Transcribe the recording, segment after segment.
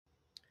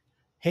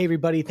Hey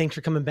everybody, thanks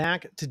for coming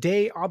back.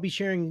 Today I'll be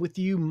sharing with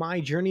you my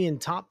journey and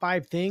top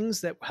 5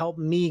 things that helped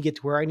me get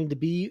to where I need to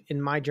be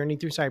in my journey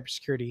through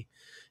cybersecurity.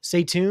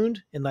 Stay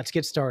tuned and let's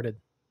get started.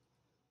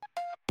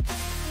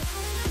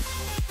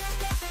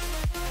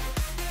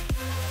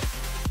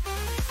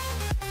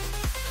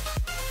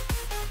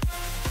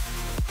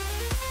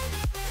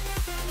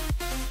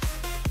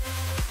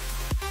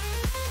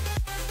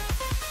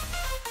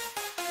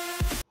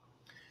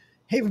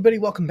 Hey everybody,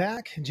 welcome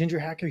back. Ginger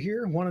Hacker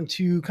here. Wanted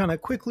to kind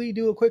of quickly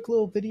do a quick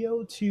little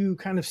video to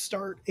kind of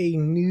start a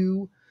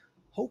new,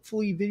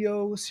 hopefully,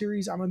 video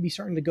series I'm going to be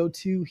starting to go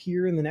to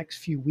here in the next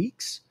few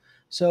weeks.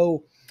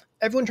 So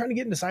everyone trying to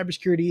get into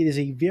cybersecurity, it is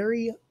a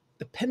very,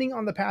 depending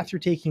on the path you're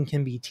taking,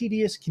 can be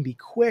tedious, can be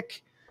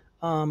quick.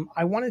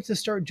 I wanted to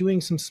start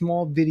doing some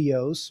small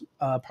videos,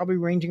 probably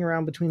ranging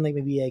around between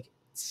maybe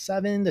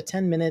 7 to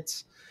 10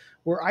 minutes,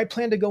 where I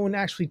plan to go and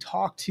actually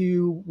talk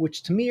to,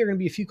 which to me are going to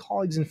be a few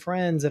colleagues and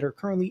friends that are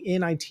currently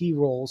in IT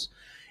roles,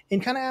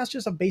 and kind of ask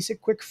just a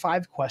basic quick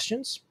 5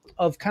 questions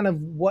of kind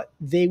of what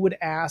they would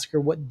ask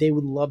or what they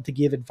would love to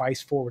give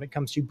advice for when it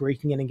comes to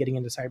breaking in and getting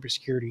into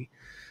cybersecurity.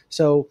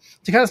 So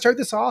to kind of start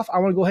this off, I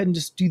want to go ahead and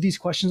just do these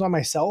questions on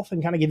myself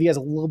and kind of give you guys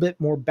a little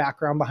bit more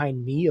background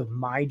behind me of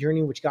my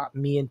journey, which got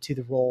me into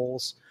the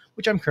roles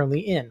which I'm currently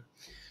in.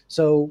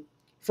 So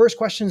first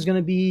question is going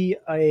to be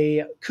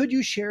could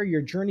you share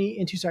your journey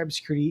into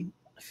cybersecurity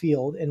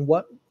field and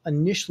what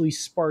initially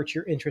sparked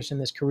your interest in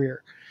this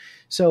career?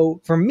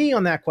 So for me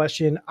on that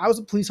question, I was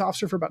a police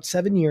officer for about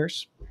 7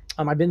 years.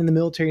 I've been in the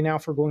military now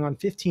for going on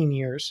 15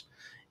 years.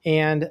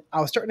 And I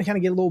was starting to kind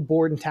of get a little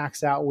bored and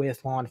taxed out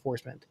with law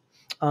enforcement.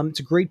 It's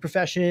a great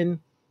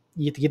profession.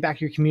 You get to give back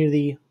to your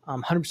community.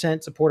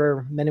 100% support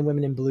our men and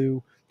women in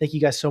blue. Thank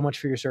you guys so much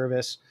for your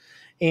service.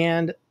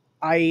 And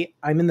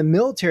I'm in the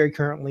military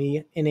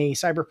currently in a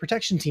cyber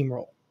protection team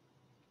role.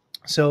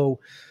 So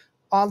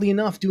oddly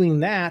enough, doing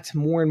that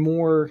more and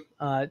more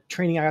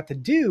training I got to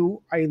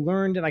do, I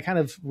learned and I kind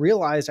of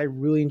realized I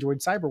really enjoyed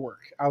cyber work.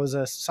 I was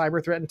a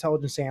cyber threat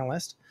intelligence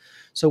analyst.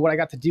 So what I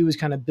got to do is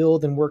kind of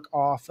build and work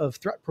off of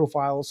threat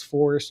profiles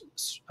for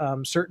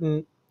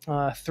certain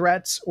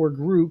threats or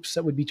groups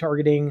that would be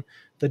targeting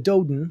the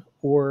DoDN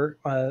or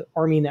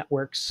Army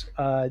networks,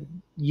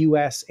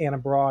 US and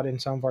abroad in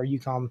some of our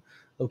UCOM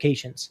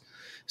locations.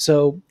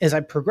 So as I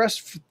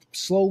progressed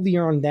slowly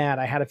on that,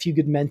 I had a few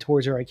good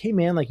mentors who are like, hey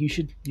man, like you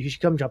should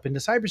come jump into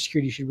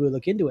cybersecurity. You should really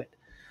look into it.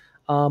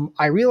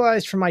 I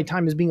realized from my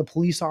time as being a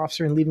police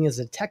officer and leaving as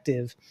a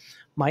detective,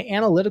 my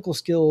analytical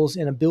skills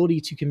and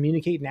ability to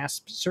communicate and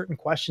ask certain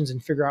questions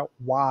and figure out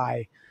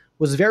why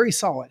was very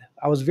solid.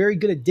 I was very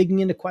good at digging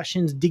into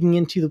questions, digging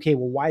into, okay,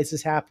 well, why is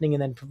this happening?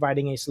 And then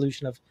providing a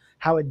solution of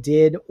how it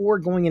did, or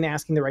going and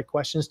asking the right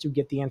questions to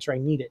get the answer I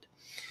needed.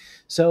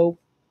 So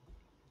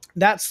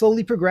that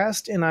slowly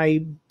progressed, and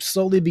I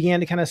slowly began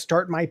to kind of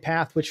start my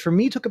path, which for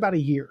me took about a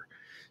year.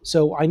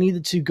 So I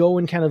needed to go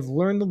and kind of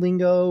learn the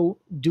lingo,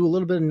 do a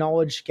little bit of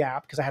knowledge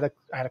gap because I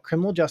had a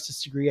criminal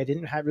justice degree. I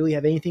didn't really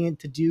have anything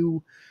to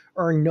do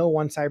or know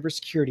on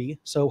cybersecurity.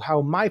 So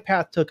how my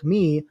path took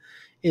me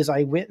is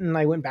I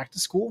went back to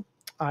school.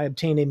 I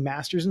obtained a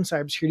master's in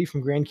cybersecurity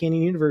from Grand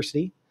Canyon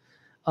University.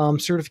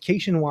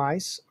 Certification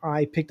wise,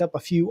 I picked up a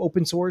few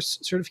open source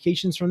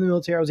certifications from the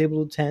military I was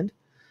able to attend.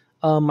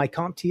 My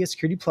CompTIA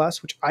Security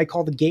Plus, which I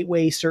call the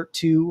gateway cert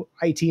to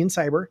IT and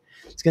cyber.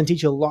 It's going to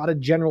teach you a lot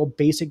of general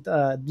basic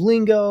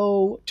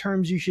lingo,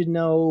 terms you should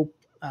know,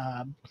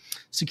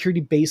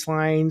 security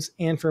baselines.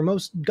 And for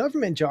most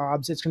government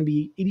jobs, it's going to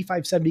be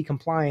 8570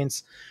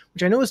 compliance,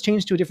 which I know has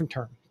changed to a different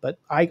term, but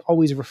I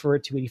always refer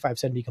it to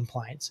 8570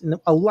 compliance. And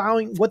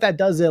what that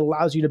does, it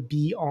allows you to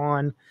be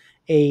on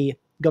a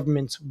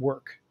government's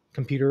work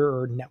computer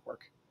or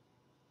network.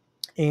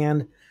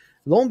 And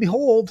lo and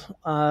behold,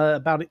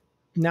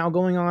 now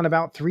going on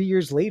about 3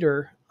 years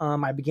later,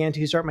 I began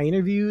to start my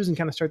interviews and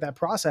kind of start that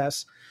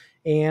process.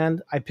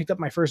 And I picked up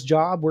my first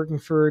job working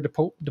for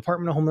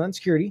Department of Homeland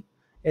Security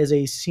as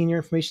a senior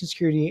information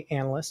security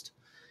analyst.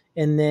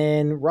 And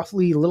then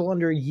roughly a little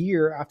under a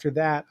year after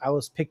that, I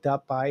was picked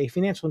up by a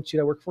financial institute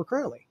I work for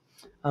currently.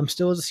 I'm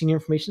still as a senior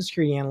information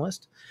security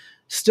analyst,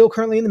 still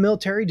currently in the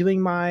military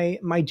doing my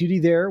duty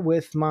there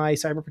with my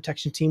cyber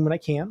protection team when I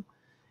can.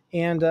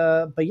 And,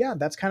 but yeah,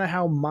 that's kind of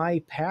how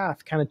my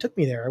path kind of took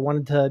me there. I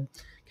wanted to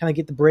kind of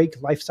get the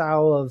break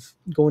lifestyle of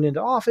going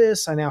into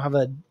office. I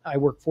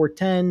work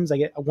 410s. I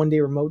get a 1-day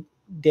remote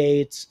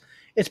day.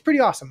 It's pretty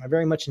awesome. I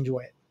very much enjoy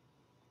it.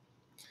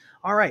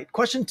 All right.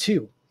 Question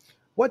 2.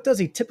 What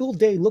does a typical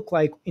day look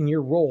like in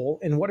your role?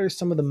 And what are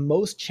some of the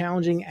most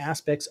challenging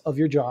aspects of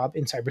your job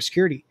in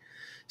cybersecurity?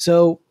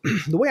 So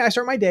the way I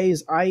start my day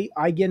is I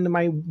get into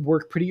my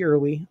work pretty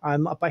early.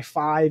 I'm up by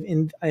 5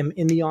 and I'm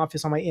in the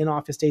office on my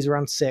in-office days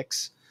around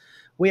 6.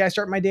 The way I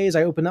start my day is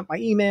I open up my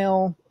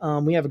email.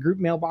 We have a group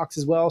mailbox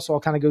as well. So I'll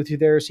kind of go through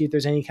there, see if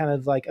there's any kind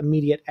of like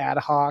immediate ad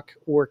hoc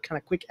or kind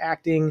of quick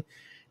acting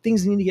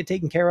things that need to get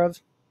taken care of.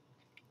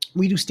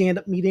 We do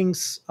stand-up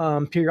meetings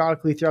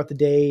periodically throughout the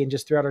day and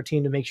just throughout our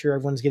team to make sure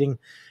everyone's getting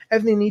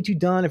everything they need to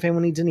done. If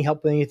anyone needs any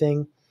help with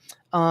anything.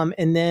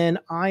 And then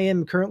I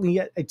am currently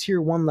at a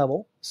tier 1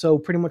 level. So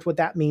pretty much what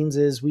that means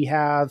is we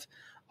have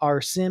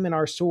our SIM and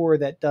our SOAR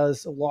that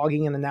does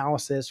logging and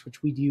analysis,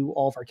 which we do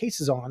all of our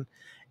cases on.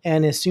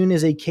 And as soon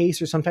as a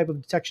case or some type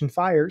of detection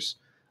fires,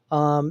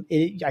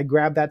 I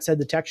grab that said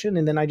detection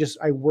and then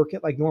I work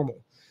it like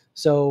normal.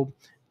 So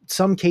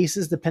some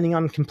cases, depending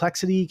on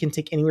complexity, can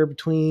take anywhere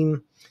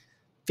between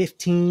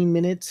 15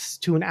 minutes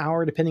to an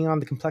hour, depending on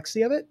the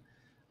complexity of it.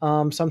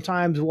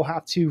 Sometimes we'll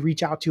have to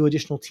reach out to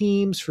additional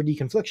teams for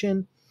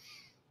deconfliction,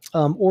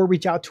 or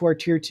reach out to our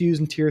tier 2s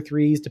and tier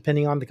 3s,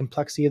 depending on the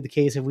complexity of the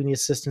case, if we need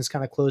assistance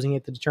kind of closing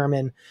it to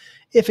determine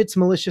if it's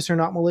malicious or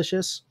not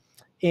malicious.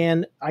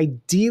 And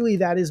ideally,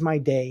 that is my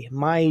day.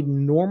 My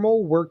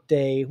normal work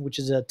day, which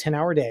is a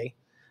 10-hour day,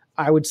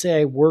 I would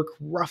say I work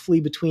roughly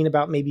between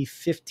about maybe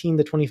 15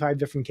 to 25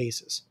 different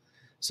cases.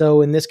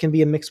 So, and this can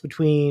be a mix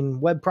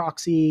between web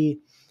proxy,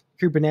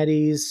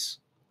 Kubernetes,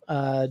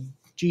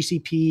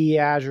 GCP,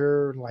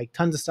 Azure, like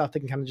tons of stuff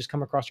that can kind of just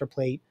come across our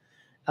plate.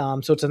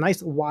 So it's a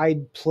nice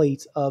wide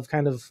plate of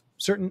kind of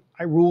certain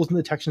rules and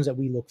detections that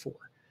we look for.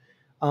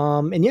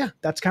 And yeah,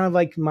 that's kind of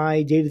like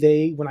my day to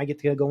day when I get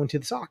to go into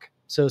the SOC.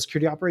 So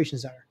Security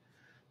Operations Center.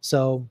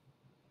 So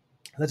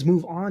let's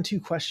move on to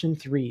question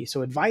 3.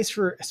 So advice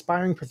for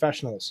aspiring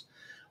professionals.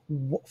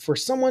 For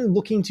someone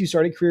looking to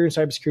start a career in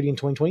cybersecurity in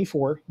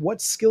 2024,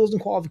 what skills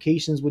and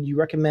qualifications would you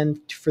recommend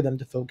for them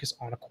to focus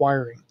on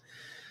acquiring?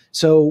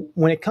 So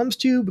when it comes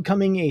to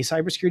becoming a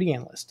cybersecurity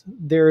analyst,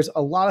 there's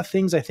a lot of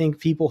things I think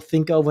people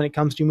think of when it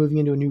comes to moving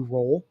into a new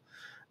role.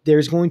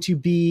 There's going to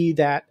be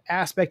that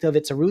aspect of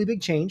it's a really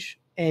big change,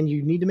 and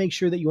you need to make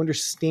sure that you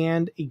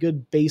understand a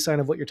good baseline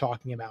of what you're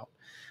talking about.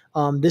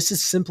 This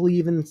is simply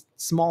even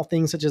small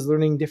things such as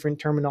learning different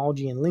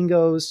terminology and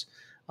lingos.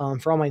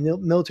 For all my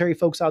military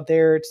folks out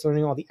there, it's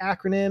learning all the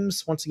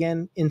acronyms. Once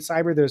again, in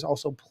cyber, there's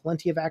also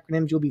plenty of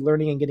acronyms you'll be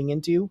learning and getting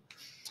into.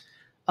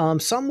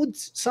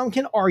 Some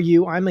can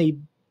argue, I'm a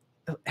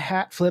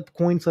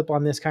coin flip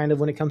on this kind of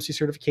when it comes to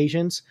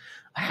certifications.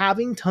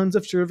 Having tons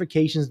of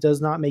certifications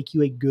does not make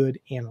you a good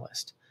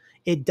analyst.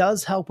 It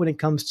does help when it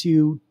comes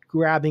to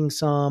grabbing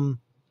some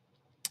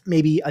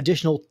maybe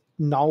additional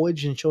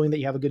knowledge and showing that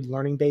you have a good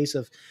learning base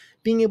of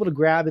being able to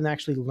grab and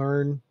actually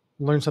learn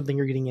something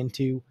you're getting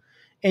into.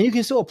 And you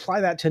can still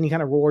apply that to any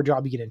kind of role or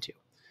job you get into.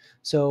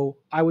 So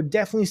I would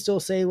definitely still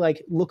say,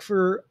 like, look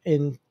for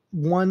in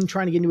one,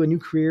 trying to get into a new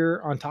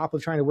career on top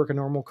of trying to work a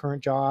normal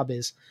current job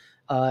is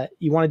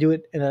you want to do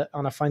it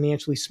on a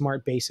financially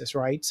smart basis,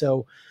 right?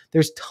 So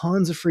there's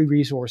tons of free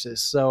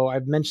resources. So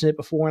I've mentioned it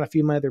before in a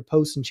few of my other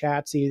posts and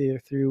chats,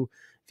 either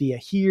via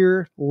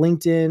here,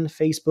 LinkedIn,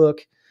 Facebook.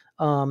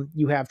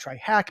 You have Try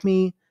Hack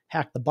Me,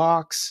 Hack the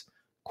Box,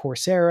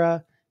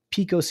 Coursera,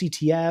 Pico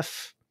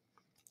CTF,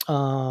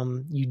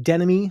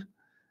 Udemy.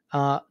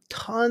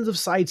 Tons of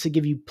sites that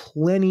give you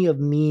plenty of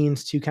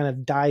means to kind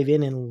of dive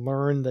in and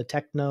learn the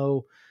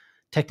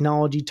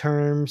technology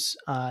terms.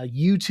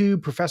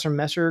 YouTube, Professor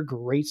Messer,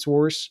 great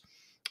source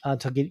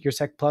to get your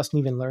Sec Plus and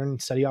even learn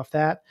and study off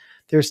that.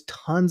 There's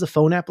tons of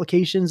phone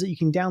applications that you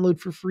can download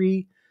for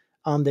free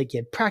that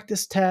get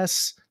practice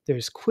tests.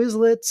 There's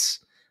Quizlets.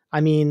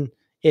 I mean,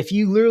 if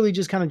you literally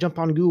just kind of jump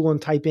on Google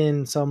and type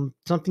in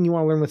something you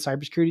want to learn with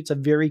cybersecurity, it's a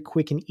very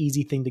quick and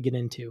easy thing to get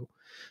into.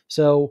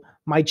 So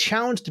my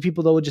challenge to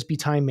people, though, would just be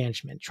time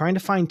management. Trying to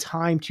find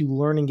time to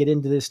learn and get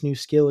into this new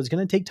skill is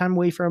going to take time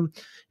away from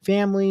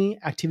family,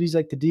 activities you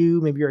like to do.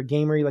 Maybe you're a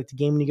gamer, you like to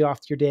game when you get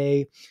off your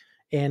day,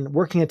 and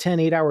working a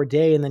 8-hour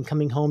day and then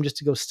coming home just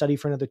to go study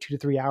for another 2 to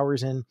 3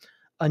 hours in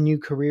a new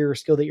career or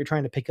skill that you're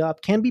trying to pick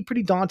up can be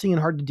pretty daunting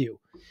and hard to do.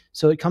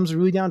 So it comes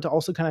really down to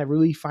also kind of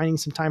really finding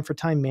some time for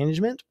time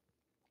management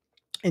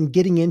and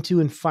getting into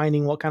and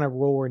finding what kind of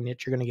role or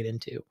niche you're going to get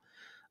into.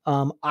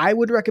 I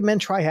would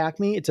recommend Try Hack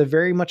Me. It's a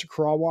very much a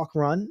crawl, walk,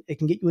 run. It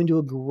can get you into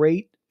a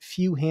great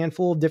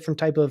handful of different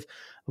type of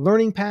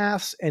learning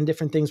paths and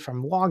different things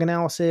from log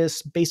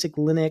analysis, basic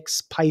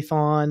Linux,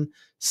 Python,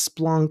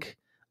 Splunk,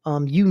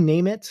 you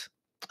name it.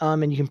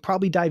 And you can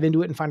probably dive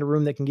into it and find a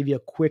room that can give you a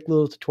quick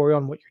little tutorial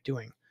on what you're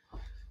doing.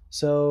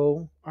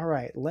 So, all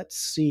right, let's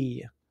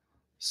see.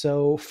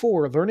 So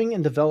for learning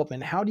and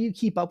development, how do you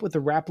keep up with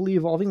the rapidly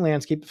evolving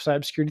landscape of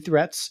cybersecurity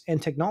threats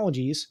and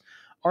technologies?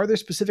 Are there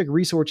specific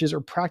resources or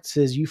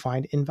practices you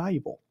find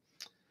invaluable?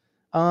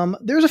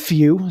 There's a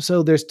few.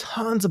 So there's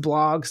tons of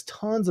blogs,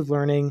 tons of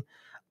learning.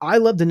 I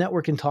love to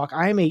network and talk.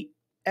 I am a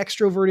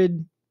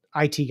extroverted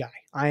IT guy.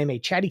 I am a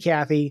chatty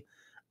Cathy.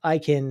 I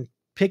can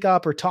pick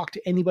up or talk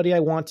to anybody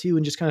I want to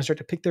and just kind of start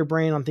to pick their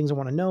brain on things I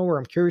want to know or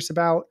I'm curious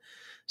about.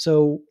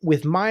 So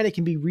with mine, it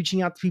can be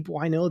reaching out to people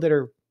I know that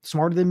are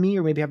smarter than me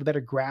or maybe have a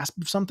better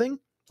grasp of something.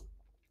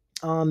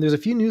 There's a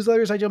few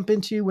newsletters I jump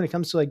into when it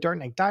comes to like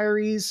Dark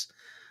Diaries.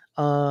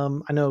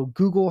 I know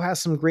Google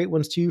has some great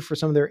ones too for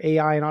some of their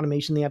AI and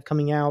automation they have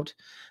coming out.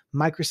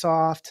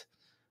 Microsoft,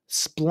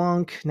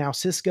 Splunk, now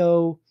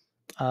Cisco,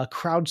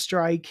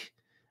 CrowdStrike.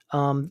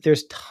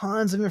 There's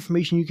tons of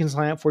information you can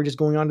sign up for just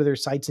going onto their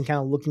sites and kind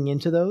of looking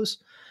into those.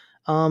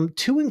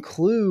 to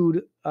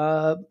include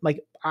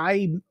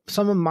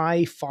some of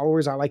my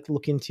followers I like to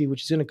look into,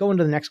 which is going to go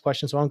into the next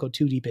question, so I won't go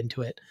too deep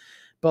into it.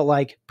 But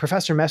like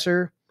Professor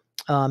Messer,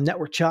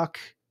 Network Chuck,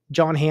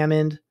 John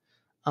Hammond,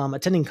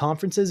 attending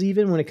conferences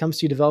even when it comes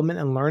to development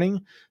and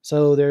learning.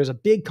 So there's a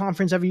big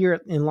conference every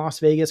year in Las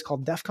Vegas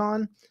called DEF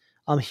CON.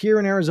 Here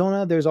in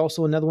Arizona, there's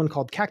also another one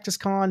called Cactus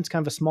Con. It's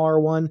kind of a smaller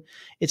one.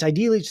 It's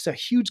ideally just a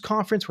huge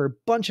conference where a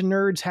bunch of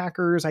nerds,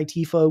 hackers,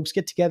 IT folks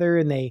get together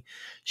and they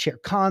share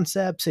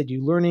concepts. They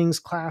do learnings,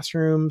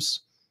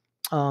 classrooms.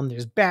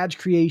 There's badge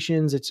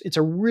creations. It's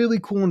a really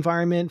cool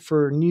environment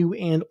for new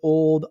and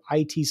old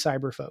IT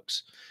cyber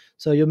folks.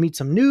 So you'll meet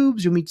some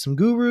noobs, you'll meet some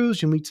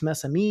gurus, you'll meet some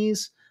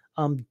SMEs.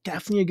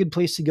 Definitely a good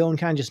place to go and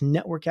kind of just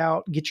network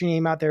out, get your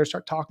name out there,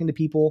 start talking to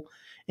people,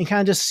 and kind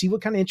of just see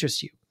what kind of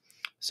interests you.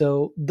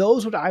 So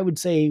those what I would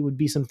say would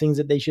be some things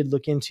that they should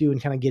look into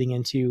and kind of getting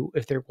into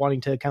if they're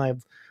wanting to kind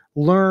of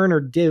learn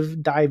or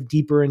dive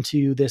deeper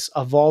into this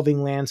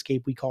evolving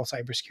landscape we call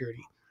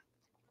cybersecurity.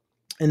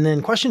 And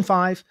then question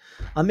 5,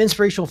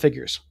 inspirational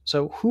figures.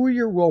 So who are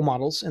your role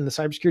models in the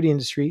cybersecurity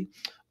industry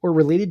or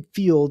related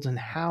fields, and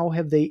how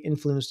have they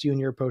influenced you in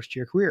your approach to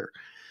your career?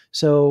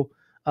 So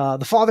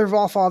the father of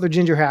all father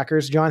ginger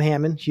hackers, John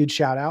Hammond, huge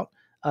shout out.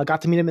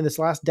 Got to meet him in this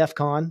last DEF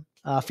CON,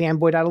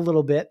 fanboyed out a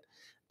little bit.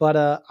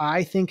 But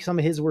I think some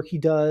of his work he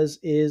does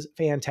is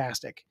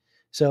fantastic.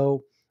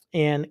 So,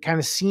 and kind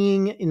of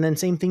seeing, and then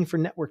same thing for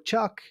Network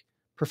Chuck,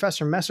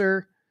 Professor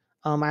Messer.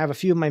 I have a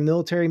few of my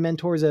military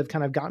mentors that have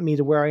kind of gotten me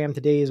to where I am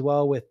today as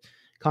well with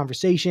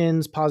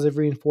conversations, positive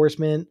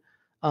reinforcement.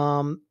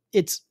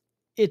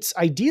 It's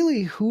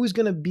ideally who's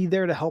going to be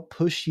there to help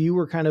push you,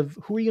 or kind of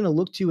who are you going to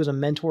look to as a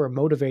mentor or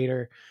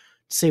motivator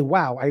to say,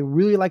 wow, I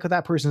really like what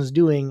that person is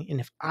doing. And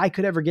if I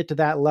could ever get to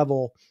that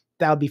level,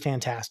 that would be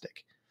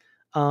fantastic.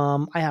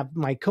 I have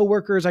my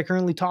coworkers I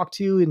currently talk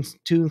to, and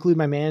to include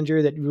my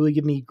manager, that really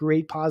give me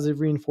great positive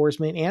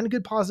reinforcement and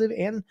good positive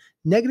and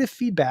negative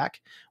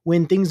feedback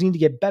when things need to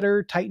get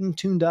better, tightened,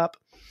 tuned up.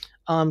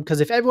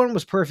 Because if everyone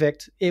was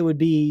perfect, it would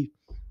be,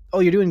 oh,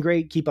 you're doing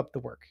great, keep up the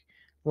work.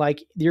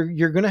 Like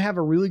you're going to have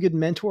a really good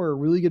mentor, or a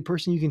really good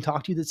person you can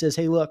talk to that says,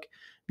 hey, look,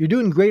 you're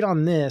doing great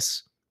on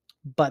this,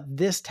 but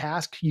this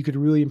task you could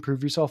really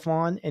improve yourself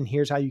on, and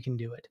here's how you can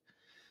do it.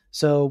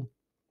 So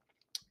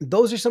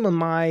those are some of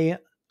my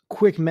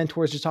quick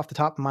mentors just off the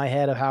top of my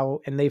head of how,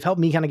 and they've helped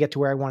me kind of get to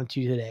where I wanted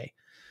to today.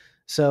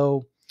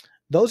 So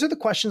those are the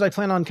questions I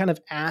plan on kind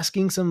of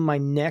asking some of my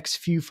next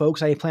few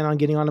folks I plan on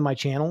getting onto my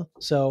channel.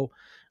 So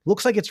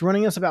looks like it's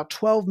running us about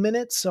 12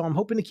 minutes. So I'm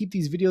hoping to keep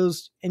these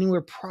videos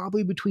anywhere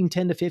probably between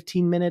 10 to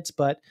 15 minutes,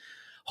 but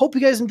hope you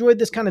guys enjoyed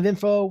this kind of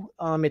info.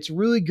 It's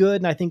really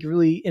good, and I think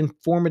really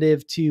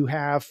informative to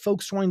have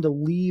folks trying to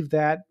leave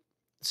that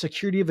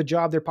security of a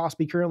job they're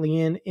possibly currently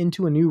in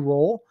into a new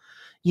role.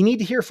 You need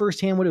to hear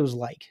firsthand what it was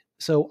like.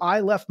 So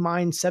I left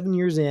mine 7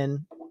 years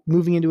in,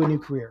 moving into a new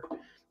career.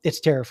 It's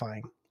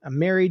terrifying. I'm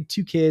married,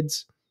 2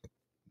 kids.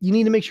 You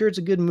need to make sure it's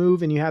a good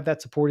move and you have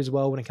that support as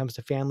well when it comes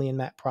to family in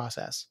that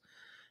process.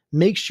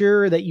 Make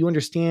sure that you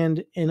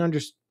understand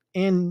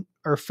and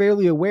are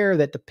fairly aware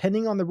that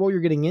depending on the role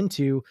you're getting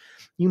into,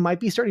 you might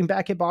be starting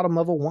back at bottom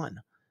level 1.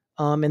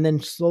 And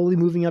then slowly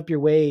moving up your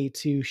way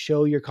to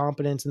show your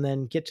competence and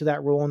then get to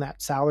that role in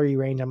that salary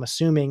range I'm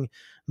assuming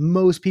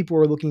most people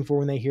are looking for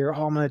when they hear,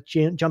 oh, I'm going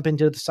to jump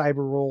into the cyber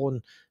role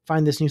and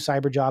find this new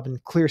cyber job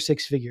and clear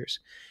 6 figures.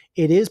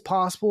 It is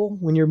possible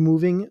when you're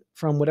moving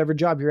from whatever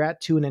job you're at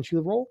to an entry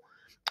level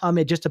role.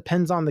 It just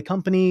depends on the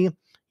company,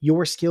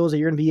 your skills that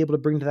you're going to be able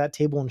to bring to that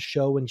table and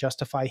show and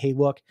justify, hey,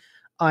 look,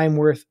 I'm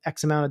worth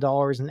X amount of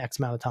dollars in X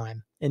amount of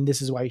time, and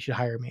this is why you should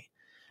hire me.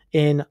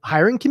 And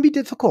hiring can be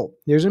difficult.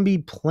 There's going to be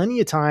plenty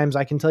of times,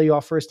 I can tell you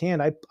off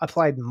firsthand, I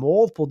applied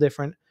multiple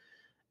different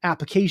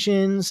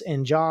applications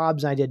and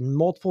jobs. I did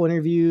multiple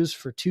interviews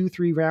for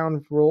 2-3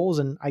 round roles,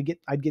 and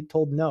I'd get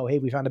told no, hey,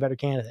 we found a better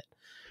candidate.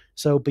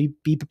 So be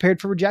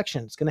prepared for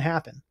rejection. It's going to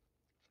happen.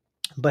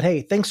 But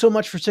hey, thanks so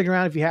much for sticking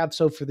around. If you have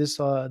so for this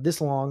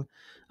long,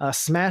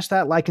 smash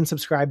that like and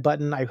subscribe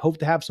button. I hope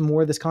to have some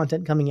more of this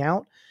content coming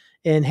out.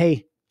 And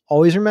hey,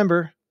 always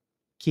remember,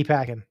 keep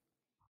hacking.